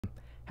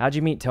How'd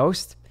you meet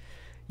Toast?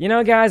 You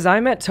know, guys, I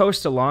met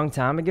Toast a long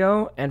time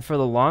ago, and for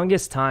the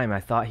longest time, I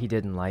thought he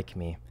didn't like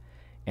me.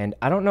 And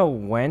I don't know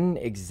when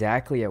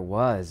exactly it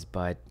was,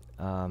 but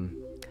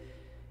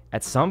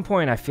at some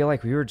point, I feel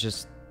like we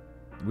just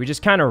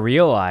kind of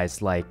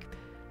realized, like,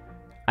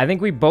 I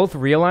think we both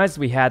realized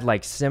we had,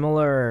 like,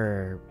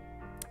 similar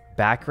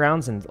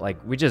backgrounds, and,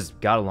 like, we just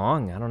got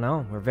along. I don't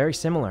know. We're very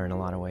similar in a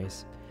lot of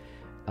ways.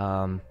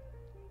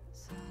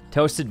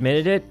 Toast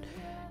admitted it.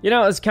 You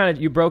know, it's kind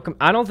of, you broke him.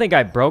 I don't think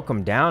I broke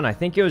him down. I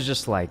think it was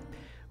just like,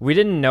 we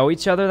didn't know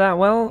each other that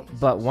well,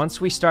 but once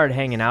we started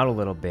hanging out a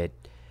little bit,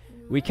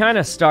 we kind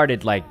of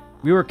started, like,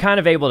 we were kind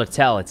of able to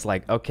tell. It's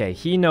like, okay,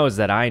 he knows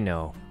that I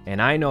know,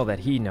 and I know that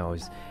he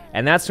knows.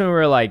 And that's when we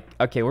were like,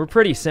 okay, we're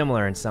pretty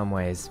similar in some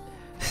ways.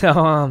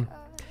 So,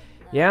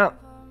 yeah,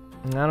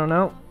 I don't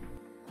know.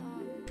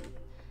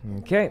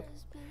 Okay.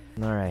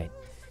 All right.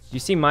 You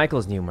see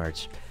Michael's new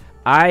merch.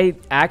 I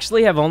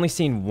actually have only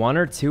seen 1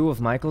 or 2 of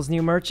Michael's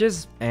new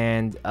merches,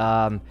 and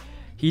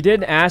he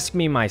did ask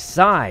me my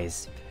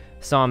size,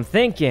 so I'm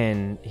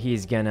thinking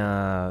he's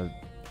gonna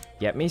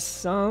get me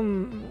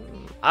some.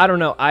 I don't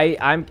know. I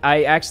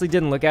actually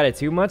didn't look at it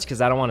too much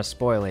because I don't want to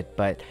spoil it,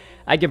 but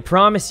I can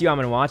promise you I'm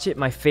gonna watch it.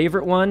 My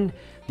favorite one,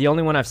 the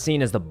only one I've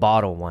seen, is the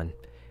bottle one.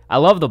 I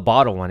love the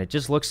bottle one. It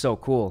just looks so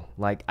cool.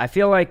 Like, I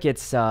feel like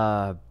it's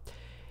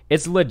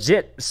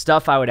legit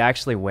stuff I would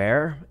actually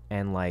wear,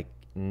 and like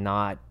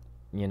not,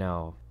 you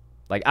know,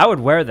 like I would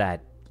wear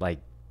that like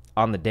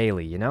on the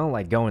daily, you know,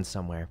 like going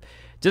somewhere,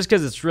 just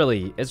because it's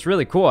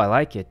really cool. I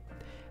like it.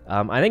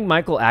 I think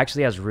Michael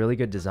actually has really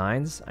good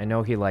designs. I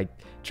know he like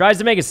tries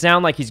to make it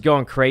sound like he's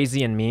going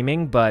crazy and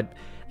memeing, but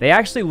they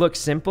actually look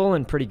simple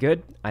and pretty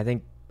good. I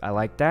think I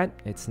like that.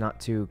 It's not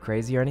too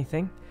crazy or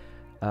anything.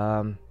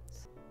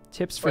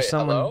 Tips for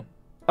someone. Hello?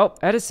 Oh,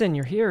 Edison,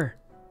 you're here.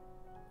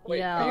 Wait,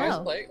 Yeah. are you guys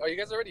playing? Are you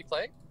guys already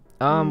playing?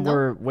 Nope.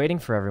 We're waiting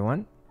for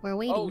everyone. We're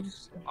waiting. Oh,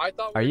 I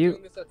thought Are we were you-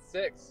 doing this at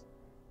 6.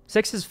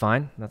 6 is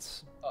fine.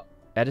 That's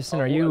Edison.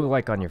 Are you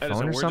like on your phone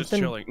Edison, or we're something?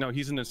 just chilling. No,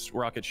 he's in his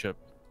rocket ship.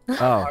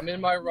 Oh, I'm in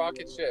my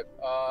rocket ship.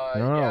 no,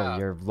 Yeah.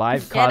 you're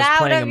live Get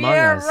out cosplaying of Among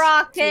your Us.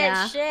 rocket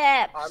Yeah.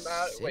 ship. I'm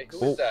out. Wait, who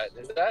Oh. is that?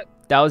 Is that?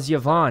 That was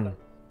Yvonne.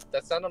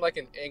 That sounded like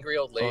an angry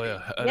old lady. Oh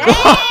yeah.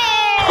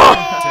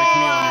 Take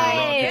me on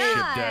your rocket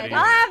ship, Daddy.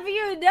 I'll have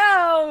you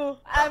know,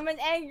 I'm an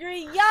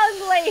angry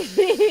young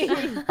lady.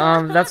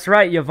 That's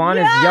right. Yvonne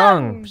is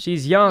young.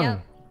 She's young.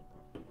 Yep.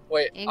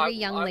 Wait, Angry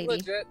young I'm lady.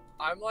 legit.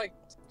 I'm like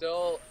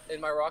still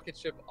in my rocket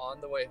ship on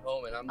the way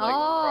home, and I'm like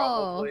Oh.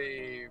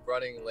 probably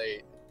running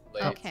late.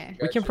 Okay. You We guys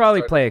can should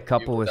probably start play a the review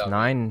couple with without me.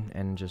 9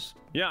 and just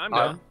Yeah, I'm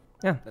Huh?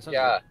 down.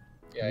 Yeah.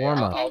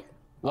 Warm up.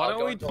 Why I'll don't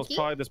go we until- just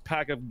buy this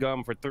pack of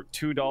gum for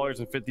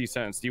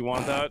 $2.50? Do you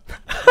want that?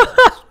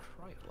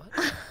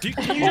 Do you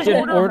You just can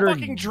order a order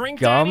fucking drink,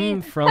 gum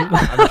Daddy? from.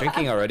 I'm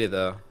drinking already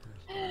though.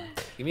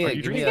 Give me Are a,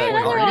 you give me drinking? a,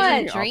 Another Are you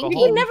one. drinking Drink?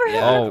 alcohol? You never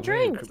had Oh. a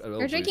drink.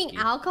 You're drinking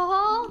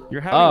alcohol?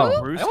 You're having Oh. a I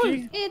always,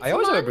 brewski? It's I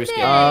always have a Monday.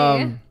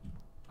 brewski.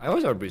 I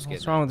always have a brewski.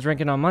 What's wrong with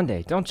drinking on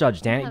Monday? Don't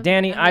judge, Danny. Yeah,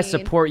 Danny, I I mean-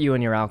 support you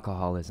in your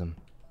alcoholism.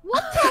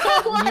 What the?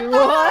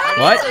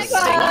 What?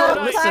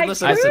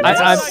 Listen,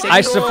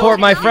 I support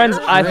my friends.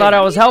 I thought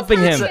I was helping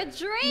him. Take a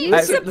drink. You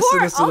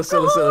support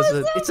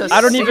It's a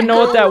I don't even know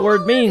what that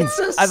word means.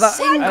 It's a I thought.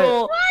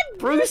 single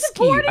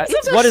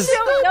brewski. What is?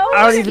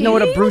 I don't even know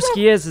what a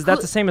brewski is. Is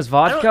that the same as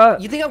vodka?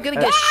 You think I'm gonna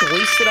get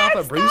shwasted off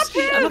a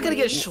brewski? I'm not gonna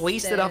get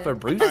shwasted off a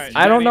brewski. Alright,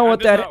 I don't Danny, know I'm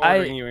what just that- not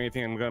ordering you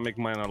anything. I'm gonna make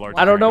mine a large.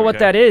 I don't know drink, what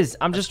okay? that is.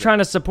 I'm just trying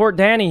to support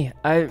Danny.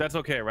 That's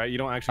okay, right? You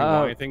don't actually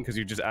want anything because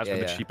you just asked for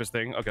the yeah. cheapest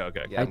thing. Okay,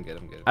 okay. Yeah, I'm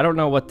good. I don't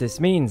know what this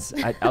means.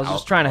 I was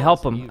just trying to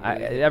help him.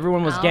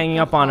 Everyone was ganging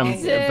up on him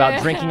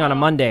about drinking on a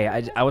Monday.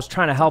 I was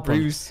trying to help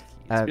him.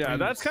 Yeah,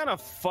 that's kind of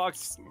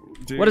fucked,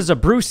 dude. What is a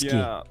brewski?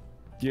 Yeah.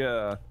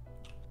 Yeah.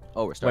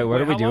 Oh, we're Wait, starting.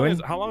 what are we doing?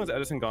 How long is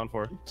Edison gone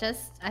for?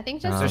 I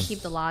think just to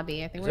keep the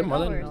lobby. I think we're there more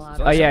than- over the is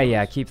lobby. Oh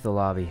yeah, keep the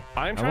lobby.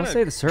 I'm I trying will to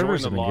say the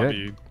servers join have the been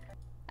good. lobby.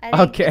 I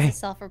think Okay. it's a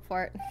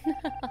self-report.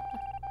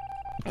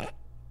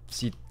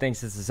 She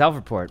thinks it's a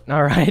self-report.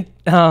 All right.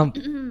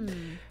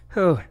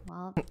 Whew.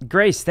 Well,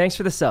 Grace, thanks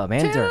for the sub. To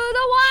And Dirk.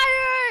 the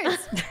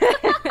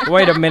wires.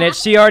 Wait a minute.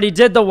 She already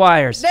did the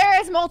wires.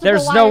 There's multiple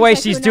There's wires. no way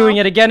she's doing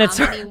it again. It's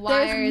how her. many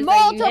wires are you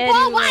multiple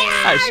using?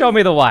 wires! Alright, show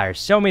me the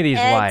wires. Show me these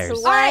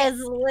wires.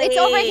 Leslie. It's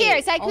over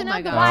here. Sykkuno,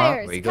 my the God.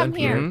 wires. Where you Come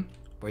going, here. Peter? Mhm.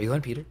 Where you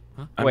going, Peter?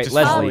 Huh? I'm Wait, just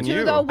Leslie. following To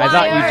you. the I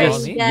thought you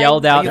just wires.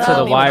 yelled out Yeah, to the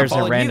follow me when wires I'm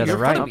and ran to the You're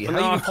right. following me. How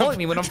are you following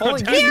me when I'm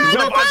following you? No,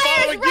 I'm wires,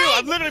 following you.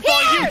 I'm literally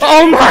following you.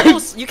 Oh my!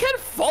 You can't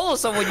follow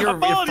someone you're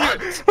following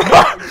you.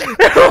 fucked.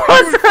 It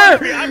was her!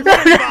 I'm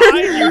right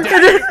behind you,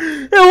 Daddy.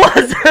 It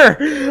was her!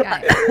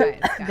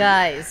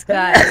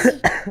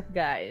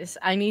 Guys,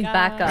 I need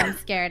backup. I'm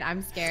scared.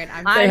 I'm scared.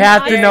 They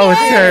have to know it's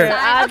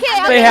her.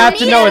 Okay, They have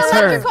to know it's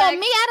her. Me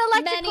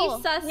at Many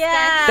electrical. suspects.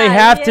 Yeah. They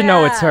have to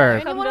know it's her.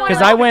 Anyone want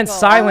Because I went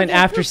electrical? silent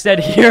after said,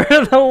 here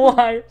are the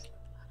wires.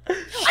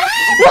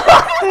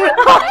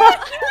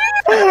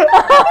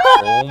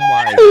 Oh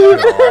my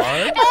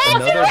god.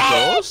 Another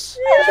ghost?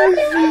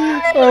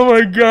 Oh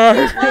my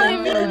god.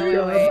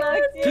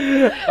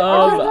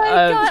 Oh my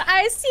god,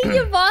 I see seeing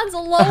Yvonne's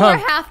lower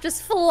half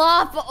just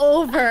flop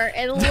over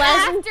and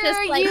Leslie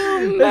just like.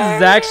 This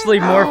is actually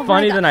more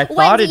funny than I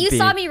thought it'd be. You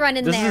saw me run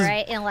in This there, is-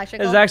 right? In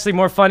electrical. This is actually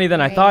more funny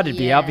than I thought it'd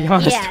be. I'll be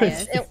honest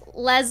with you.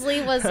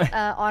 Leslie was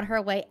on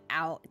her way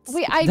out.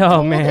 Wait, I Oh,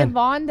 told man.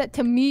 Yvonne that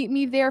to meet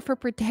me there for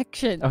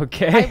protection.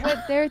 Okay. I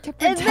went there to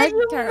And protect then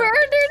you her.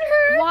 murdered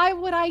her. Why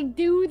would I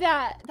do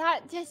that?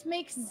 That just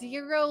makes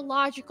zero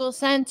logical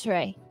sense,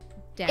 Ray.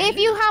 If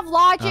you have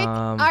logic,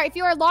 or if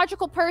you're a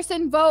logical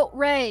person, vote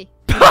Ray.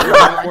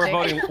 We're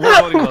voting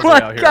Leslie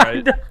out here,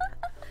 right?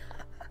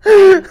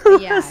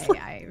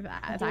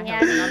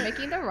 I'm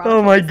making the wrong.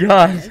 Oh my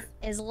god.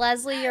 Is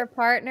Leslie your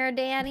partner,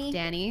 Danny?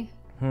 Danny.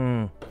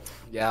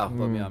 Yeah,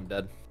 vote me. I'm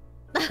dead.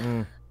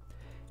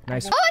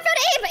 Nice. Oh, I found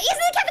Abe! He's in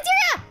the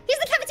cafeteria! He's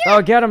in the cafeteria!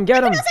 Oh, get him,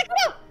 get him.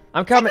 Sykkuno!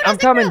 I'm coming, I'm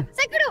coming.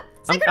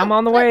 I'm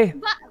on the way.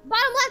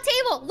 Bottom left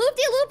table.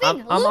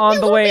 Loopy-looping. I'm on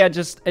the way. I'm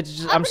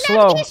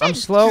slow. I'm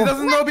slow. She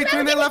doesn't know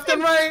between the left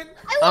and right.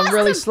 I'm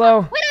really slow.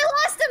 Wait, I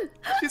lost him!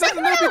 She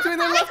doesn't know between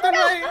the left and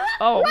right.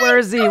 Oh, where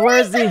is he? Where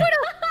is he?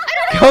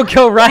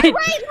 Go right.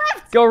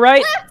 Go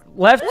right.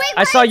 Left.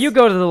 I saw you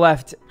go to the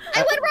left. I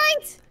went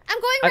right. I'm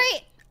going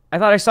right. I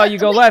thought I saw you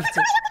go left.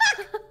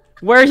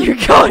 Where are you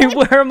going?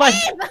 Where am I?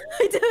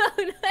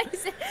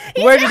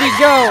 Where did he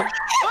go?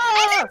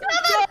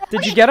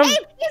 Did you get him? He's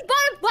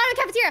bottom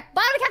cafeteria.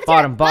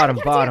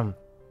 Bottom.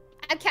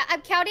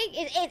 I'm counting.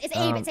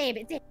 It's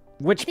Abe.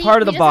 Which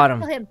part of the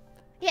bottom?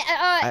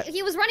 Yeah,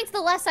 he was running to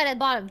the left side at the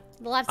bottom.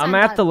 The left side. I'm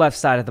at the left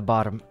side of the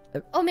bottom.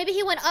 Oh, maybe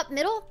he went up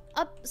middle,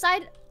 up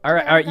side. All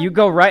right. You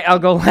go right. I'll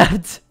go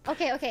left.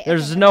 Okay.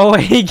 There's no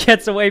way he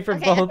gets away from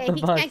both of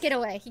He us. can't get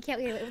away.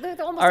 They're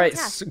almost All right,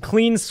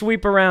 clean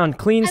sweep around.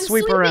 Clean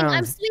sweep around.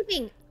 I'm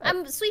sweeping.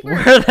 I'm sweeper.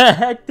 Where the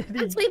heck did he?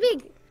 I'm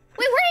sweeping.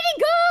 Wait, where did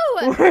he go?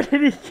 Where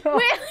did he go?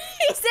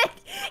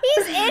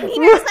 He's in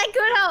here,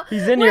 Sykkuno.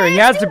 He's in here. He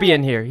has to be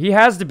in here. He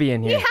has to be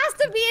in here. He has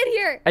to be in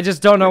here. I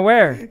just don't know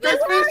where. Where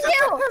are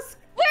you?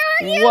 Where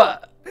are you?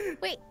 What?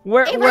 Wait.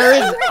 Where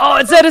is? Oh,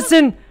 it's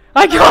Edison.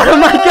 I got him.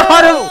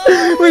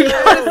 We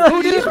got him.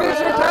 Who did finish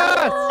your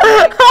task?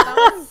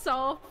 That was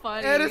so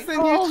funny. Edison,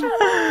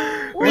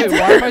 Wait,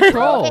 why am I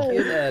troll?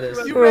 you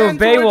Ooh, ran towards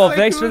Beowulf,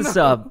 thanks for the Sykkuno.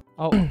 sub.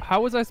 Oh,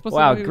 how was I supposed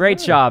Wow, to? great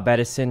job,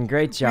 Edison.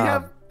 Great We job.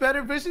 have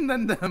better vision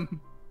than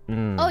them.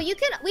 Oh,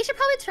 we should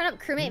probably turn up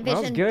crewmate That was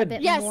vision good. a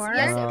bit Yes, more.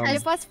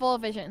 give us full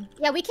vision.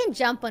 Yeah, we can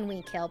jump when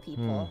we kill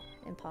people.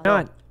 Impossible.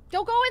 God.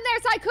 Don't go in there,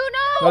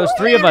 Sykkuno! Well, there's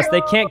 3 of us. They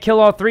can't kill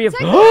all 3 of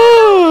us.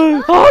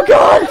 Oh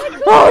god!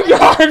 Oh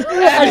god!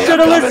 I should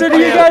have listened to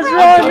you guys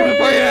run!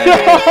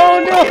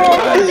 No!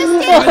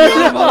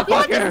 You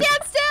have to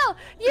stand still!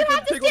 You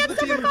have to stand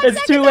still for 5 seconds!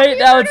 It's too late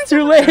now. It's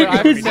too late. I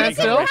have to stand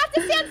still? You have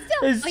to stand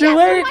still! It's too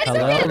late.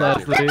 Hello,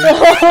 Leslie.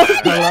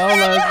 Hello,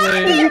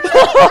 Leslie.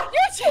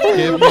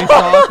 Give me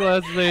sock,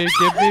 Leslie.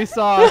 Give me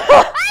sock.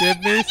 Give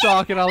me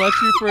sock, and I'll let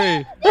you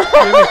free.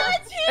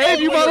 Abe,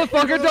 you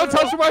motherfucker! Don't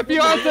touch my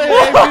fiance.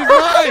 Abe, she's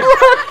mine.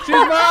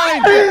 She's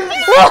mine.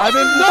 I've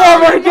been. Oh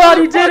my god!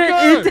 He did it!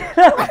 He did it!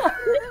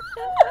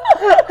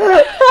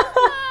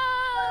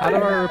 How do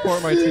I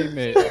report my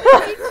teammate?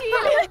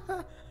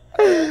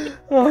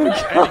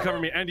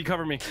 Andy,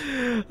 cover me.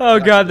 Oh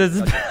god, this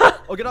is.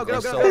 Oh, get out, get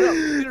out, get out,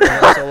 get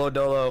out. Solo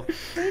dolo.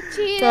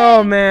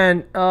 Oh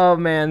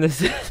man,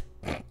 this is.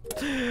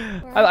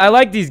 I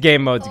like these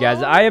game modes,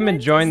 guys. I am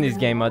enjoying these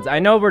game modes. I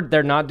know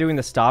they're not doing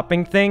the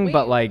stopping thing,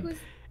 but like,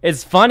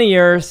 it's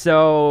funnier.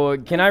 So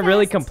can I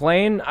really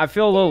complain? I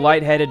feel a little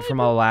lightheaded from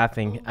all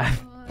laughing.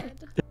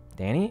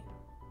 Danny,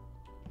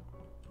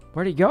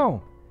 where'd he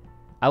go?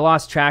 I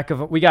lost track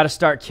of it. We got to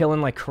start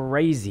killing like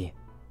crazy.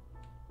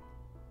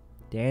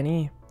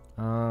 Danny,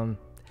 I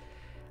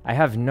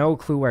have no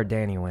clue where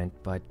Danny went,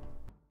 but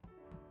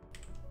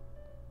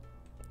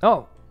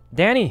oh,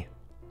 Danny,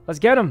 let's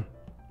get him.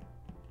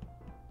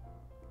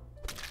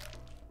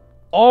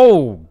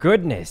 Oh,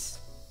 goodness.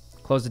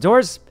 Close the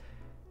doors.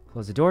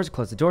 Close the doors,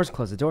 close the doors,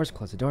 close the doors,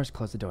 close the doors,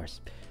 close the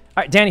doors.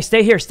 All right, Danny,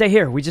 stay here, stay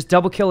here. We just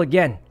double kill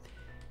again.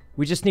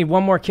 We just need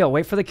one more kill.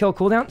 Wait for the kill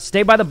cooldown.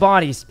 Stay by the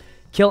bodies.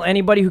 Kill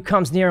anybody who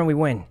comes near and we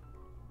win.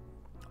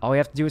 All we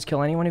have to do is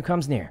kill anyone who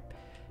comes near.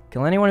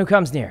 Kill anyone who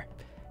comes near.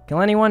 Kill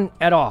anyone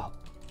at all.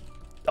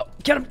 Oh,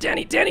 get him,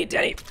 Danny, Danny,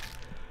 Danny.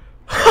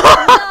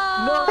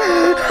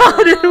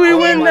 How did we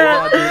win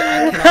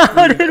that?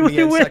 How did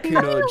we win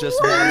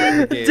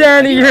that?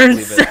 Danny, you're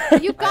insane.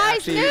 You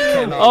guys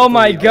knew! Oh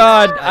my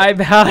god,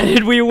 how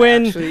did we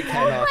win?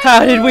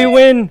 How did we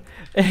win?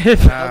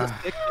 I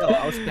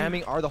was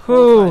spamming R the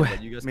whole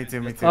time. Me too,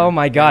 me too. Oh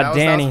my god, that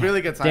Danny. was really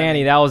good timing.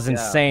 Danny, that was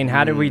insane.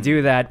 How did we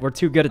do that? We're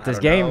too good at this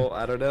game.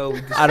 I don't know.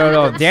 I don't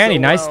know. Danny,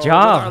 nice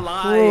job.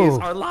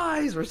 Our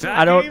lies. We're so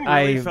That game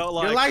really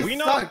felt Your like life we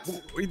know sucked.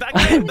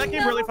 that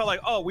game really felt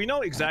like, oh, we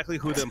know exactly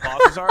who the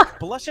imposters are,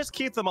 but let's just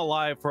keep them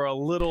alive for a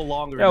little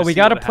longer. Yo, to we see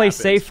gotta what play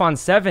happens. safe on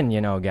 7,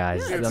 you know,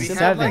 guys. Dude, On we have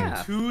 7.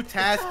 like 2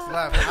 tasks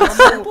left.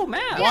 I don't know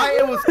why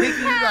it was taking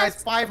you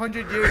guys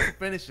 500 years to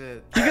finish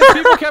it. Because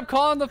people kept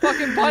calling the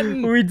fucking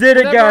button. We did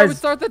it, Whenever guys. guys.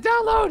 Start the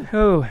download.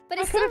 Whew. But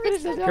it's still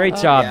Great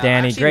job, Yeah, I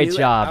Danny. actually Great knew it.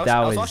 job.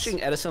 I was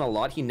watching Edison a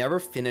lot. He never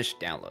finished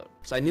download,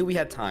 so I knew we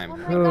had time. Oh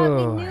my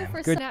god, we knew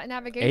for Good.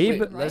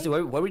 navigation. Abe? Leslie,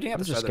 what were we doing I'm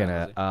after just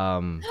Southern,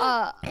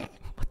 gonna Leslie?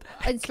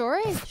 In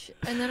storage,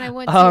 and then I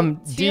went to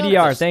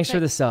DDR. Thanks for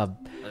the sub.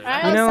 You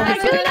know.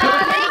 Thank you,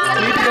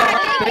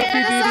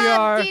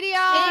 DDR.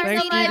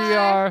 Thanks,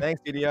 DDR.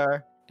 Thanks,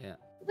 DDR.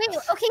 Wait,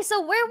 okay,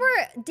 so where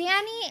were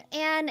Danny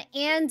and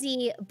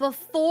Andy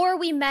before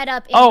we met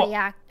up in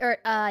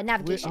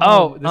navigation?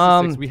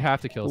 We have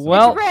to kill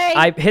someone. Well,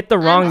 I hit the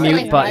wrong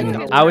mute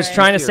button. I was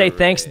trying to say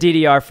thanks,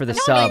 DDR, for the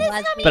sub,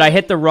 but I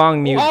hit the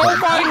wrong mute button.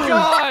 Oh my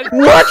god!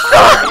 What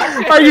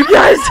the? Are you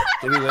guys?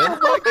 Did we win?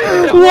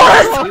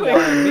 What?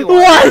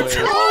 What?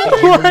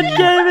 What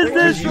game is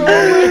this?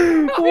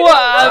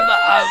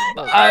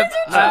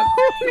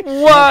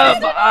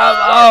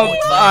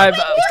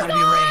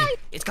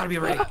 It's gotta be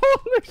Ray.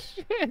 Holy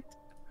shit!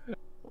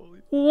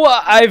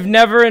 What? I've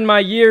never in my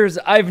years.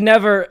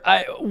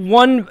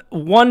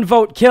 One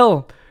vote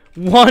kill.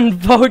 One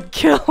vote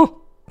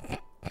kill.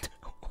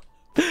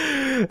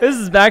 This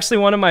is actually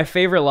one of my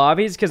favorite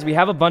lobbies because we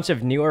have a bunch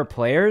of newer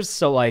players.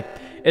 So like,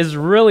 it's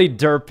really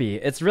derpy.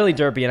 It's really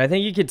derpy, and I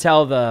think you could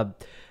tell the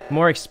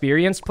more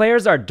experienced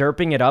players are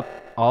derping it up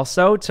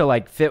also to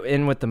like fit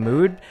in with the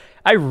mood.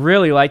 I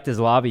really like this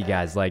lobby,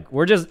 guys. Like,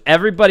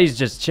 everybody's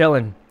just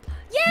chilling.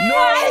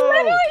 Yeah!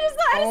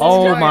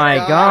 Oh my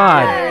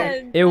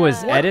god. It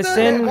was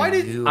Edison?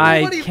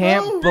 I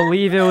can't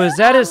believe it was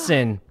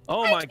Edison.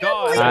 Oh my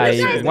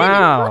god.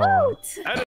 Wow.